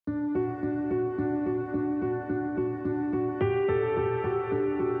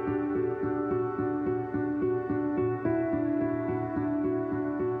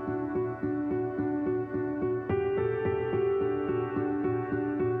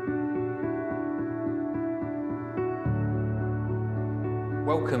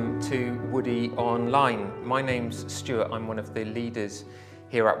Welcome to Woody Online. My name's Stuart, I'm one of the leaders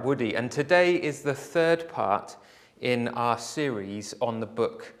here at Woody, and today is the third part in our series on the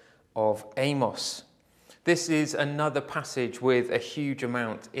book of Amos. This is another passage with a huge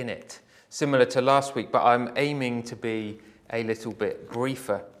amount in it, similar to last week, but I'm aiming to be a little bit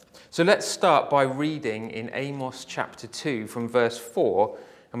briefer. So let's start by reading in Amos chapter 2 from verse 4,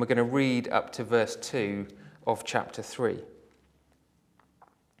 and we're going to read up to verse 2 of chapter 3.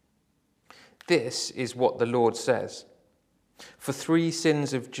 This is what the Lord says: "For 3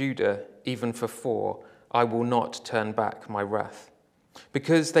 sins of Judah, even for 4, I will not turn back my wrath,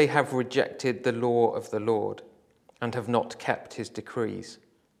 because they have rejected the law of the Lord and have not kept his decrees,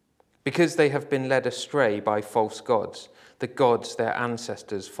 because they have been led astray by false gods, the gods their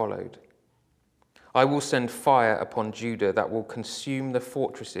ancestors followed. I will send fire upon Judah that will consume the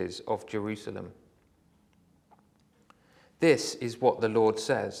fortresses of Jerusalem." This is what the Lord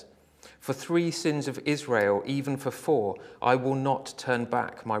says: "For 3 sins of Israel, even for 4, I will not turn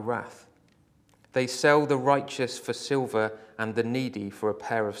back my wrath. They sell the righteous for silver and the needy for a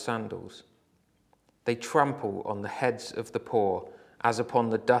pair of sandals. They trample on the heads of the poor as upon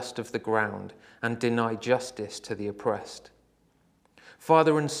the dust of the ground and deny justice to the oppressed.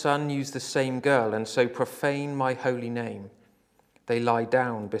 Father and son use the same girl and so profane my holy name. They lie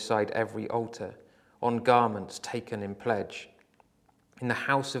down beside every altar, on garments taken in pledge. In the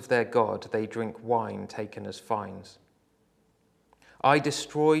house of their God they drink wine taken as fines. I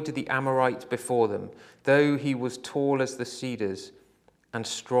destroyed the Amorite before them, though he was tall as the cedars and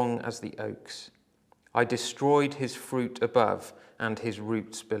strong as the oaks. I destroyed his fruit above and his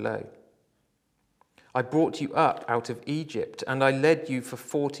roots below. I brought you up out of Egypt, and I led you for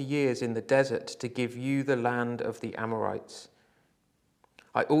 40 years in the desert to give you the land of the Amorites.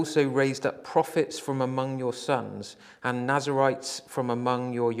 I also raised up prophets from among your sons and Nazarites from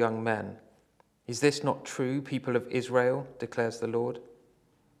among your young men. Is this not true, people of Israel, declares the Lord?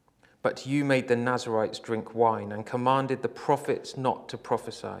 But you made the Nazarites drink wine and commanded the prophets not to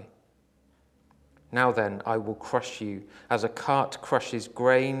prophesy. Now then, I will crush you as a cart crushes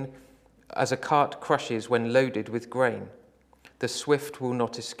grain, as a cart crushes when loaded with grain. The swift will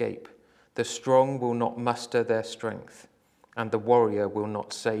not escape, the strong will not muster their strength, and the warrior will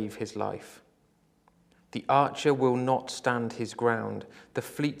not save his life. The archer will not stand his ground, the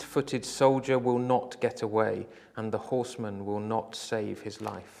fleet-footed soldier will not get away, and the horseman will not save his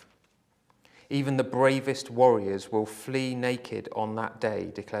life. Even the bravest warriors will flee naked on that day,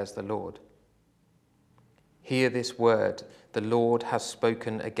 declares the Lord. Hear this word the Lord has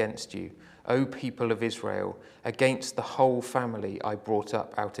spoken against you, O people of Israel, against the whole family I brought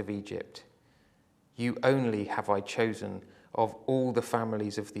up out of Egypt. You only have I chosen of all the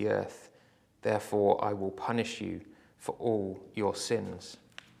families of the earth. Therefore I will punish you for all your sins."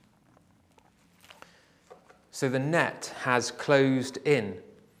 So the net has closed in.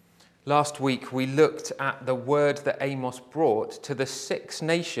 Last week we looked at the word that Amos brought to the 6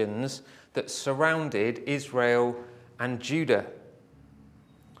 nations that surrounded Israel and Judah.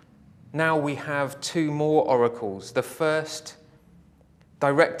 Now we have 2 more oracles. The first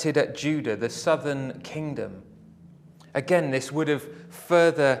directed at Judah, the southern kingdom. Again, this would have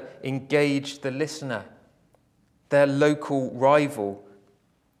further engaged the listener, their local rival,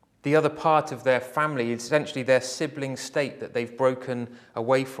 the other part of their family, essentially their sibling state that they've broken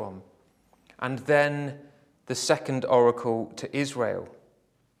away from. And then the second oracle to Israel.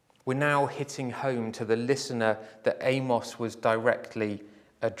 We're now hitting home to the listener that Amos was directly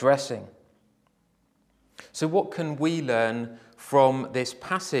addressing. So what can we learn from this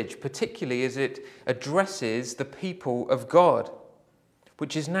passage, particularly as it addresses the people of God,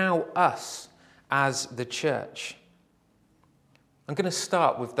 which is now us as the church? I'm going to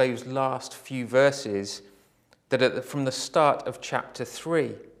start with those last few verses that are from the start of chapter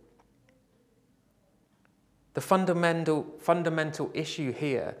 3. The fundamental issue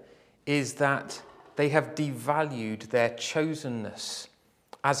here is that they have devalued their chosenness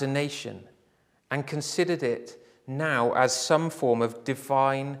as a nation and considered it now as some form of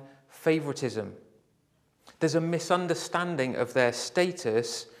divine favoritism. There's a misunderstanding of their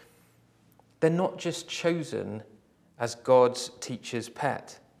status. They're not just chosen as God's teacher's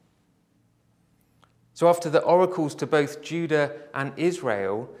pet. So after the oracles to both Judah and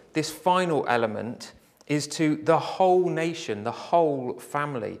Israel, this final element is to the whole nation, the whole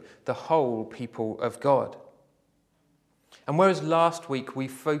family, the whole people of God. And whereas last week we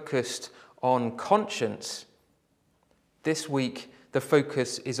focused on conscience, this week the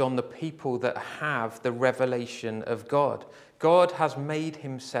focus is on the people that have the revelation of God. God has made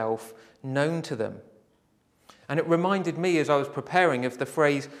himself known to them. And it reminded me as I was preparing of the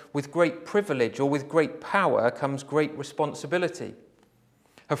phrase, with great privilege or with great power comes great responsibility.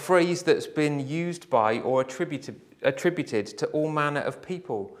 A phrase that's been used by or attributed to all manner of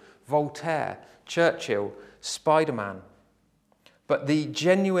people, Voltaire, Churchill, Spider-Man. But the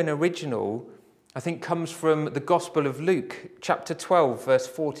genuine original, I think, comes from the Gospel of Luke, chapter 12, verse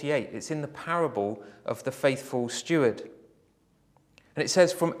 48. It's in the parable of the faithful steward. And it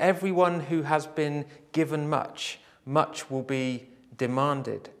says, from everyone who has been given much, much will be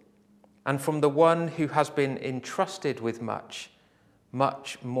demanded. And from the one who has been entrusted with much,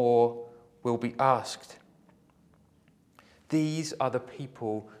 much more will be asked. These are the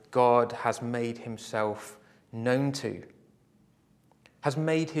people God has made himself known to, has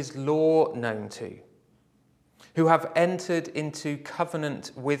made his law known to, who have entered into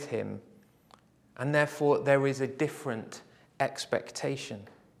covenant with him, and therefore there is a different expectation.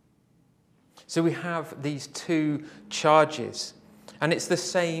 So we have these two charges, and it's the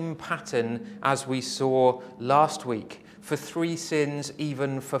same pattern as we saw last week. For 3 sins,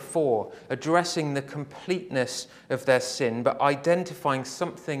 even for 4, addressing the completeness of their sin, but identifying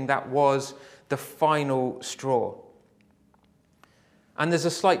something that was the final straw. And there's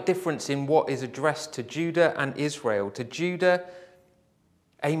a slight difference in what is addressed to Judah and Israel. To Judah,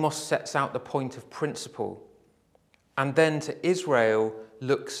 Amos sets out the point of principle. And then to Israel,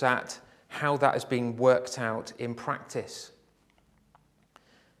 looks at how that is being worked out in practice.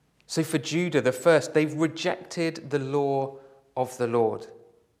 So for Judah, the first, they've rejected the law of the Lord.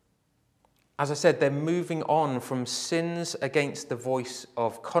 As I said, they're moving on from sins against the voice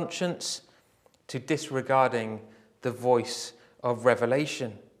of conscience to disregarding the voice of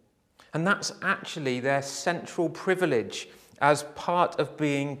revelation. And that's actually their central privilege as part of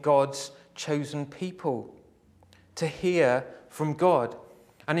being God's chosen people, to hear from God.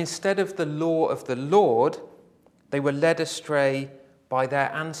 And instead of the law of the Lord, they were led astray by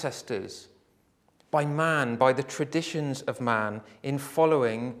their ancestors, by man, by the traditions of man, in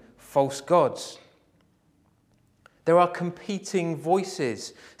following false gods. There are competing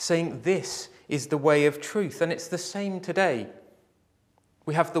voices saying this is the way of truth, and it's the same today.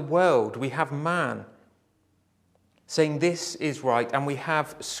 We have the world, we have man, saying this is right, and we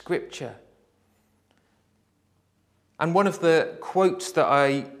have Scripture. And one of the quotes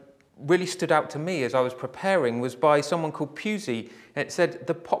that really stood out to me as I was preparing was by someone called Pusey. It said,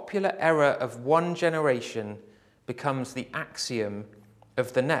 "The popular error of one generation becomes the axiom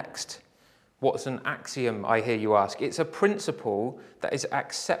of the next." What's an axiom, I hear you ask? It's a principle that is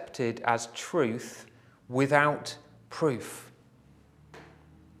accepted as truth without proof.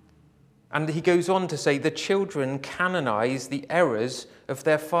 And he goes on to say, the children canonize the errors of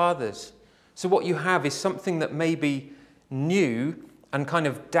their fathers. So what you have is something that may be new and kind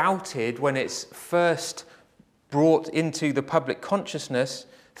of doubted when it's first brought into the public consciousness,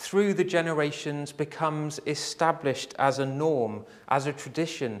 through the generations becomes established as a norm, as a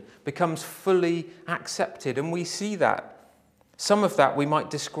tradition, becomes fully accepted. And we see that. Some of that we might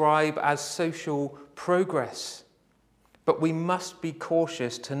describe as social progress. But we must be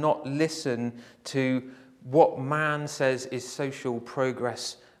cautious to not listen to what man says is social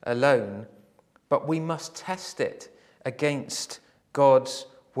progress alone, but we must test it against God's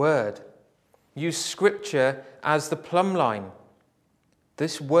word. Use Scripture as the plumb line.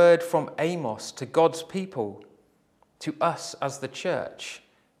 This word from Amos to God's people, to us as the church,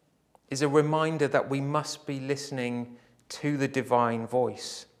 is a reminder that we must be listening to the divine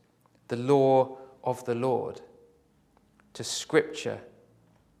voice, the law of the Lord, to Scripture.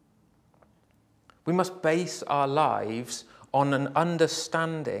 We must base our lives on an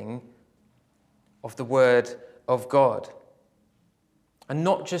understanding of the Word of God, and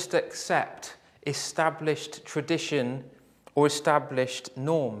not just accept established tradition or established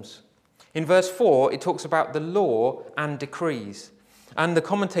norms. In verse 4, it talks about the law and decrees. And the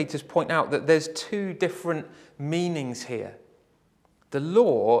commentators point out that there's 2 different meanings here. The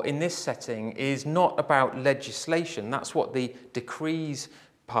law in this setting is not about legislation. That's what the decrees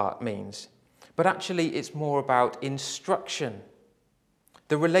part means. But actually, it's more about instruction,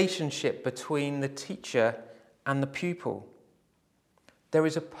 the relationship between the teacher and the pupil. There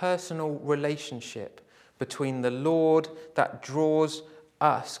is a personal relationship between the Lord that draws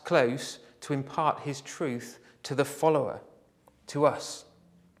us close to impart his truth to the follower, to us.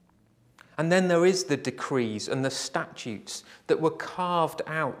 And then there is the decrees and the statutes that were carved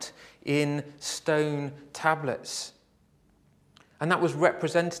out in stone tablets. And that was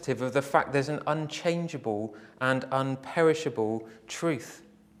representative of the fact there's an unchangeable and unperishable truth.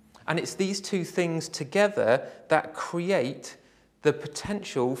 And it's these 2 things together that create the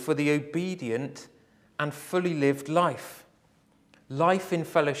potential for the obedient and fully lived life. Life in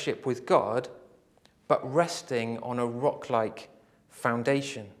fellowship with God, but resting on a rock-like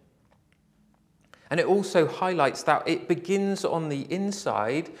foundation. And it also highlights that it begins on the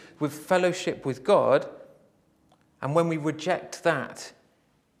inside with fellowship with God, and when we reject that,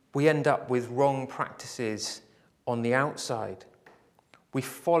 we end up with wrong practices on the outside. We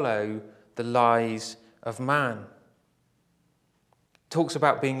follow the lies of man. It talks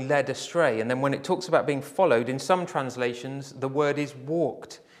about being led astray, and then when it talks about being followed, in some translations, the word is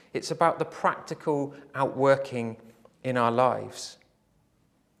walked. It's about the practical outworking in our lives.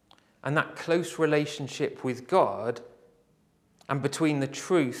 And that close relationship with God and between the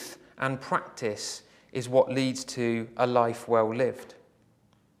truth and practice is what leads to a life well lived.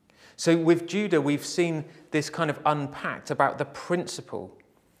 So with Judah, we've seen this kind of unpacked about the principle.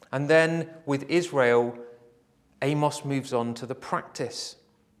 And then with Israel, Amos moves on to the practice.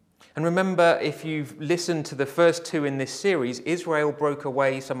 And remember, if you've listened to the first two in this series, Israel broke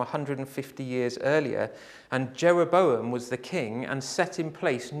away some 150 years earlier, and Jeroboam was the king and set in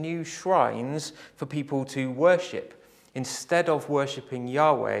place new shrines for people to worship instead of worshipping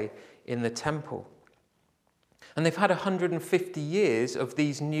Yahweh in the temple. And they've had 150 years of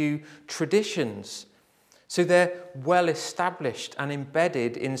these new traditions. So they're well established and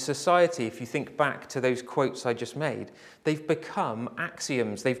embedded in society. If you think back to those quotes I just made, they've become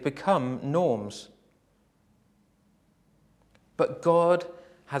axioms, they've become norms. But God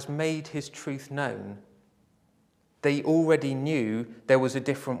has made his truth known. They already knew there was a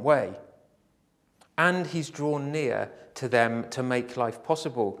different way. And he's drawn near to them to make life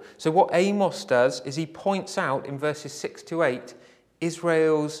possible. So what Amos does is he points out in verses 6 to 8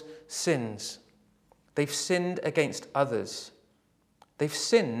 Israel's sins. They've sinned against others. They've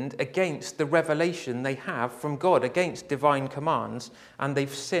sinned against the revelation they have from God, against divine commands, and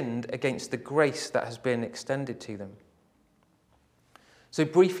they've sinned against the grace that has been extended to them. So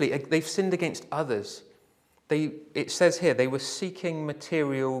briefly, they've sinned against others. It says here they were seeking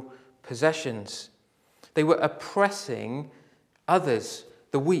material possessions. They were oppressing others,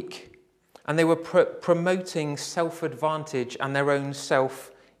 the weak, and they were promoting self-advantage and their own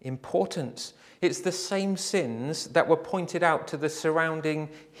self-importance. It's the same sins that were pointed out to the surrounding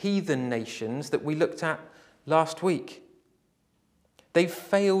heathen nations that we looked at last week. They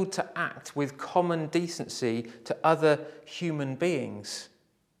failed to act with common decency to other human beings.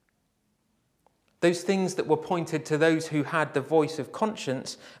 Those things that were pointed to those who had the voice of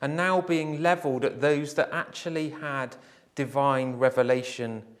conscience are now being levelled at those that actually had divine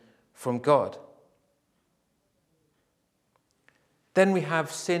revelation from God. Then we have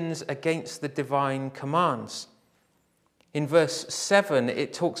sins against the divine commands. In verse 7,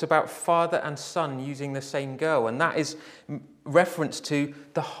 it talks about father and son using the same girl, and that is reference to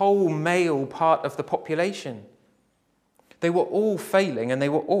the whole male part of the population. They were all failing and they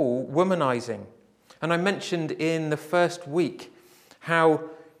were all womanizing. And I mentioned in the first week how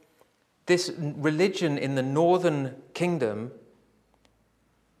this religion in the northern kingdom,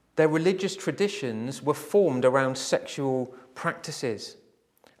 their religious traditions were formed around sexual practices.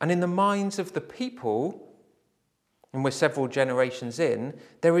 And in the minds of the people, and we're several generations in,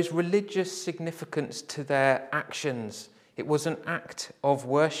 there is religious significance to their actions. It was an act of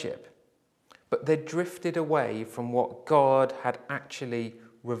worship. But they drifted away from what God had actually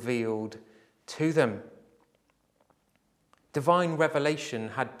revealed to them. Divine revelation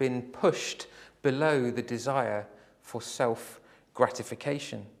had been pushed below the desire for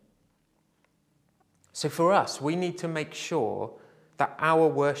self-gratification. So for us, we need to make sure that our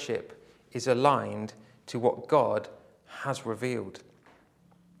worship is aligned to what God has revealed.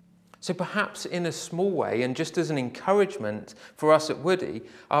 So perhaps in a small way, and just as an encouragement for us at Woody,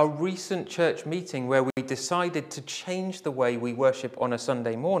 our recent church meeting where we decided to change the way we worship on a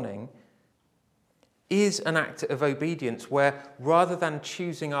Sunday morning is an act of obedience where rather than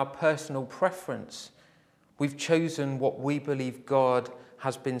choosing our personal preference, we've chosen what we believe God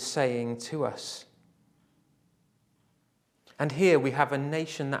has been saying to us. And here we have a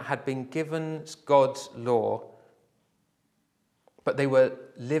nation that had been given God's law, but they were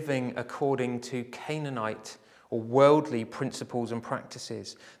living according to Canaanite or worldly principles and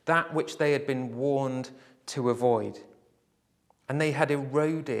practices, that which they had been warned to avoid. And they had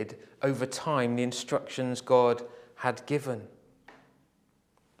eroded over time the instructions God had given.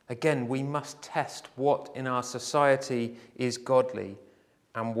 Again, we must test what in our society is godly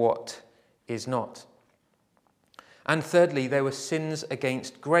and what is not. And thirdly, there were sins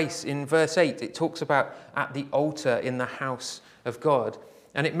against grace. In verse 8, it talks about at the altar in the house of God.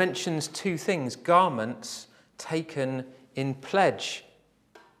 And it mentions two things: garments taken in pledge.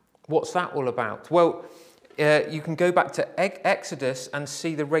 What's that all about? Well, you can go back to Exodus and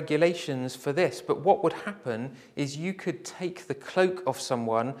see the regulations for this. But what would happen is you could take the cloak of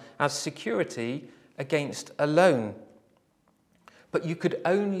someone as security against a loan. But you could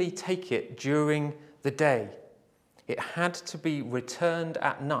only take it during the day. It had to be returned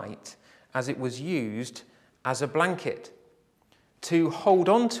at night as it was used as a blanket. To hold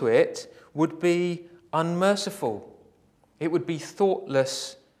on to it would be unmerciful. It would be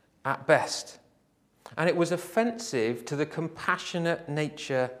thoughtless at best. And it was offensive to the compassionate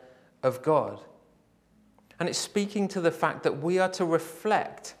nature of God. And it's speaking to the fact that we are to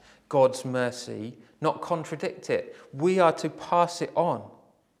reflect God's mercy, not contradict it. We are to pass it on.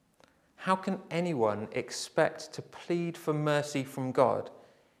 How can anyone expect to plead for mercy from God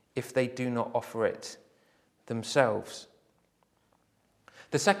if they do not offer it themselves?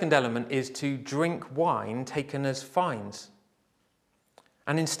 The second element is to drink wine taken as fines.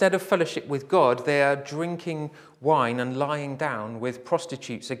 And instead of fellowship with God, they are drinking wine and lying down with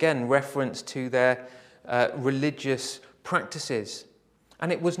prostitutes. Again, reference to their religious practices.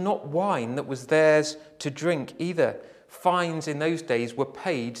 And it was not wine that was theirs to drink either. Fines in those days were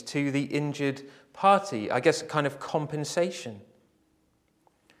paid to the injured party, I guess a kind of compensation.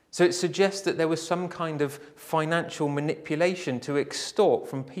 So it suggests that there was some kind of financial manipulation to extort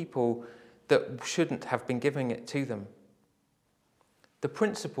from people that shouldn't have been giving it to them. The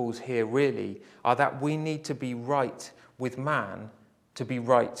principles here really are that we need to be right with man to be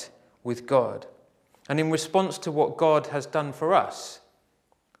right with God. And in response to what God has done for us,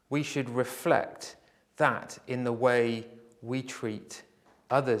 we should reflect that in the way we treat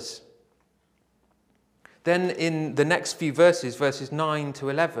others. Then in the next few verses, verses 9 to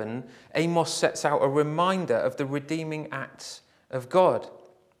 11, Amos sets out a reminder of the redeeming acts of God.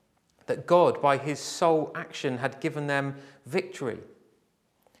 That God, by his sole action, had given them victory.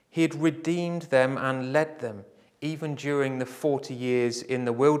 He had redeemed them and led them, even during the 40 years in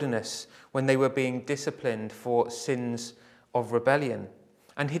the wilderness when they were being disciplined for sins of rebellion.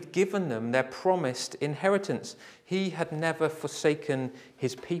 And he'd given them their promised inheritance. He had never forsaken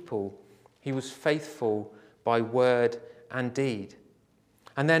his people. He was faithful by word and deed.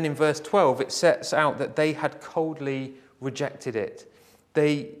 And then in verse 12, it sets out that they had coldly rejected it.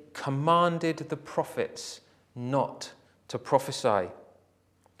 They commanded the prophets not to prophesy.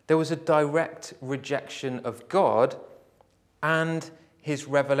 There was a direct rejection of God and his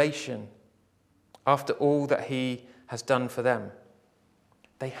revelation after all that he has done for them.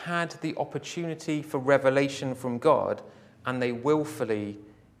 They had the opportunity for revelation from God and they willfully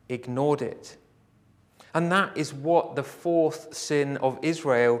ignored it. And that is what the fourth sin of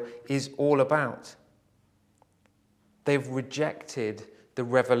Israel is all about. They've rejected the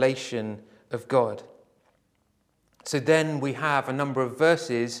revelation of God. So then we have a number of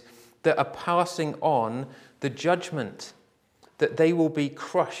verses that are passing on the judgment, that they will be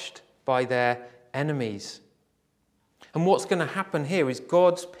crushed by their enemies. And what's going to happen here is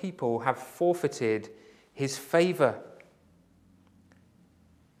God's people have forfeited his favour.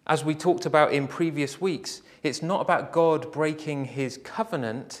 As we talked about in previous weeks, it's not about God breaking his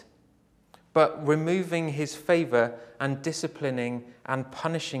covenant, but removing his favour and disciplining and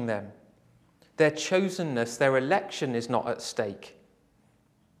punishing them. Their chosenness, their election is not at stake.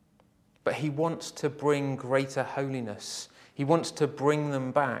 But he wants to bring greater holiness. He wants to bring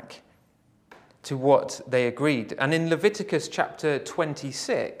them back to what they agreed. And in Leviticus chapter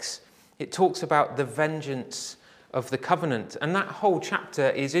 26, it talks about the vengeance of the covenant. And that whole chapter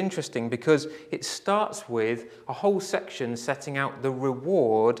is interesting because it starts with a whole section setting out the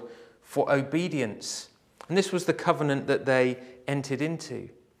reward for obedience. And this was the covenant that they entered into.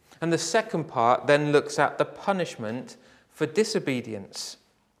 And the second part then looks at the punishment for disobedience.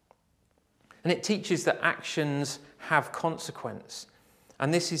 And it teaches that actions have consequence.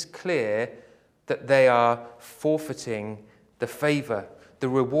 And this is clear that they are forfeiting the favour, the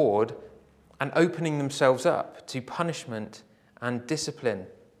reward, and opening themselves up to punishment and discipline.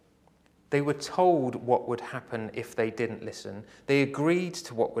 They were told what would happen if they didn't listen. They agreed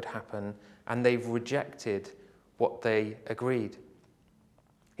to what would happen, and they've rejected what they agreed.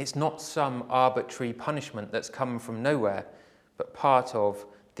 It's not some arbitrary punishment that's come from nowhere, but part of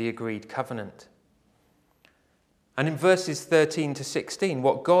the agreed covenant. And in verses 13 to 16,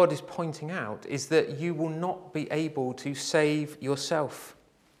 what God is pointing out is that you will not be able to save yourself.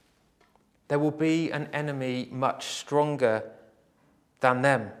 There will be an enemy much stronger than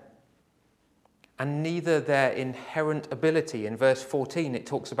them. And neither their inherent ability, in verse 14, it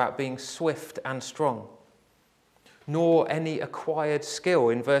talks about being swift and strong, nor any acquired skill.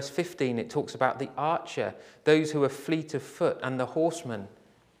 In verse 15, it talks about the archer, those who are fleet of foot, and the horsemen.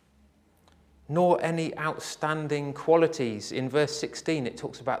 nor any outstanding qualities. In verse 16, it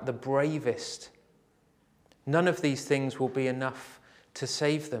talks about the bravest. None of these things will be enough to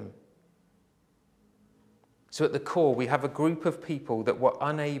save them. So at the core, we have a group of people that were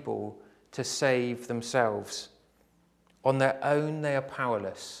unable to save themselves. On their own, they are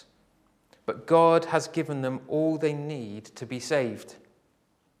powerless. But God has given them all they need to be saved.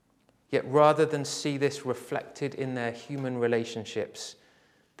 Yet rather than see this reflected in their human relationships,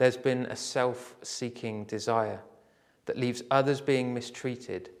 there's been a self-seeking desire that leaves others being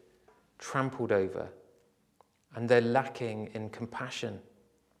mistreated, trampled over, and they're lacking in compassion.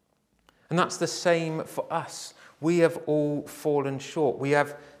 And that's the same for us. We have all fallen short. We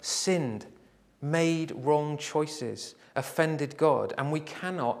have sinned, made wrong choices, offended God, and we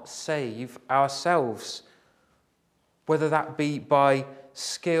cannot save ourselves, whether that be by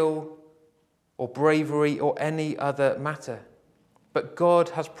skill or bravery or any other matter. But God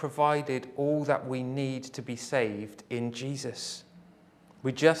has provided all that we need to be saved in Jesus.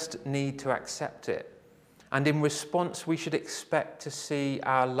 We just need to accept it. And in response, we should expect to see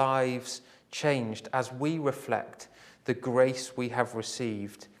our lives changed as we reflect the grace we have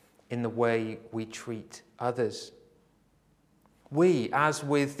received in the way we treat others. We, as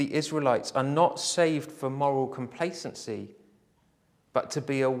with the Israelites, are not saved for moral complacency, but to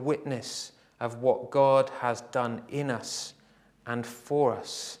be a witness of what God has done in us and for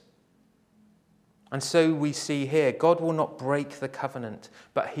us. And so we see here, God will not break the covenant,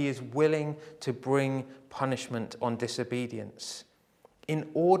 but he is willing to bring punishment on disobedience in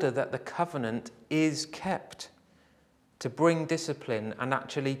order that the covenant is kept, to bring discipline and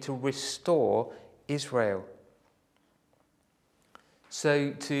actually to restore Israel.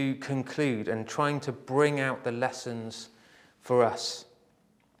 So to conclude and trying to bring out the lessons for us,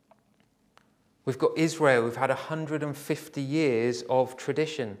 we've got Israel. We've had 150 years of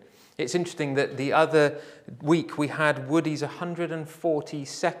tradition. It's interesting that the other week we had Woody's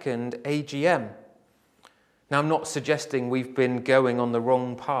 142nd AGM. Now, I'm not suggesting we've been going on the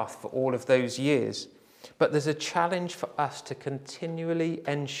wrong path for all of those years, but there's a challenge for us to continually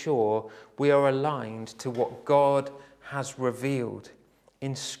ensure we are aligned to what God has revealed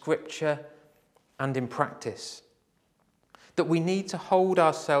in Scripture and in practice. That we need to hold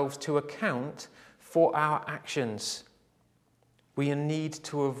ourselves to account for our actions. We need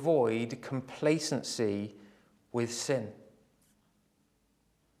to avoid complacency with sin.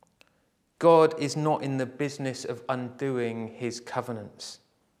 God is not in the business of undoing his covenants.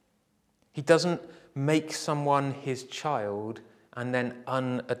 He doesn't make someone his child and then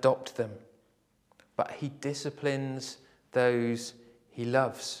unadopt them, but he disciplines those he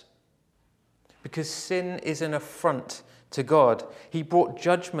loves. Because sin is an affront to God. He brought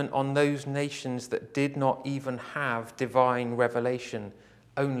judgment on those nations that did not even have divine revelation,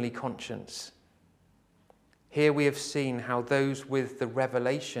 only conscience. Here we have seen how those with the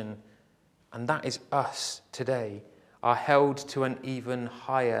revelation, and that is us today, are held to an even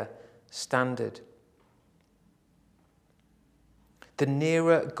higher standard. The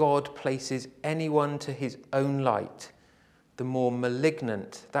nearer God places anyone to his own light, the more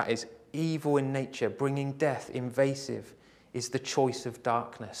malignant, that is evil in nature, bringing death, invasive, is the choice of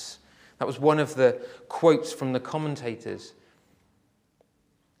darkness. That was one of the quotes from the commentators.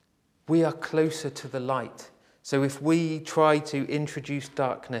 We are closer to the light. So if we try to introduce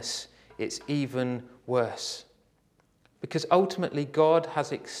darkness, it's even worse. Because ultimately God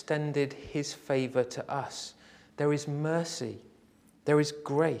has extended his favour to us. There is mercy. There is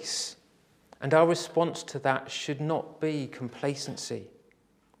grace. And our response to that should not be complacency.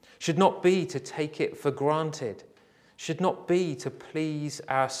 Should not be to take it for granted. Should not be to please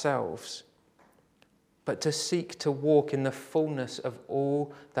ourselves, but to seek to walk in the fullness of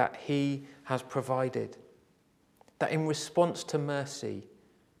all that he has provided. That in response to mercy,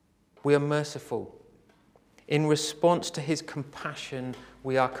 we are merciful. In response to his compassion,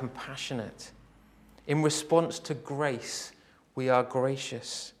 we are compassionate. In response to grace, we are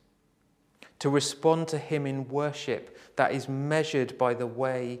gracious. To respond to him in worship that is measured by the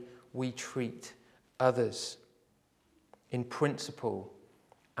way we treat others, in principle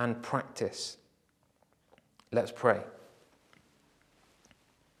and practice. Let's pray.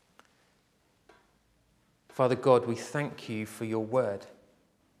 Father God, we thank you for your word.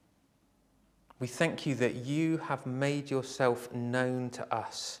 We thank you that you have made yourself known to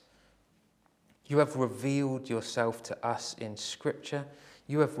us. You have revealed yourself to us in Scripture.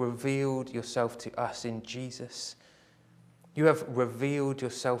 You have revealed yourself to us in Jesus. You have revealed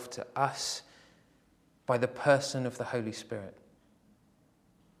yourself to us by the person of the Holy Spirit.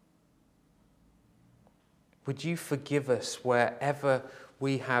 Would you forgive us wherever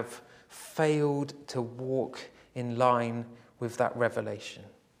we have failed to walk in line with that revelation?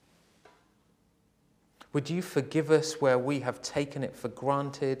 Would you forgive us where we have taken it for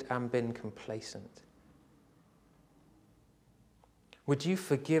granted and been complacent? Would you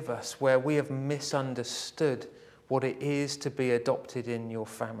forgive us where we have misunderstood what it is to be adopted in your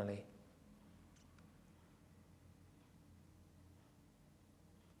family?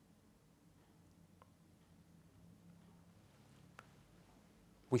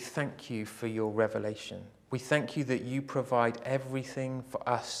 We thank you for your revelation. We thank you that you provide everything for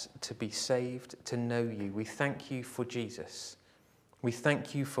us to be saved, to know you. We thank you for Jesus. We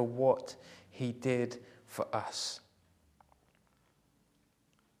thank you for what he did for us.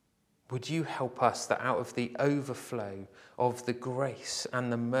 Would you help us that out of the overflow of the grace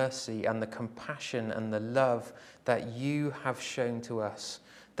and the mercy and the compassion and the love that you have shown to us,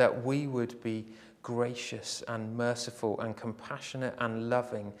 that we would be gracious and merciful and compassionate and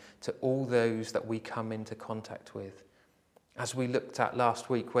loving to all those that we come into contact with. As we looked at last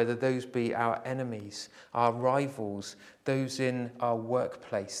week, whether those be our enemies, our rivals, those in our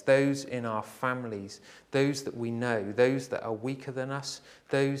workplace, those in our families, those that we know, those that are weaker than us,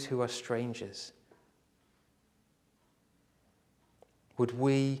 those who are strangers. Would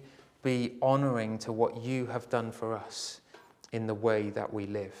we be honouring to what you have done for us in the way that we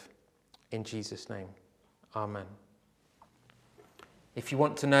live? In Jesus' name, amen. If you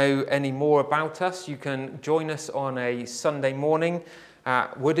want to know any more about us, you can join us on a Sunday morning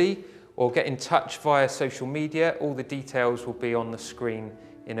at Woody or get in touch via social media. All the details will be on the screen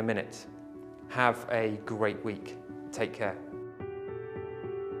in a minute. Have a great week. Take care.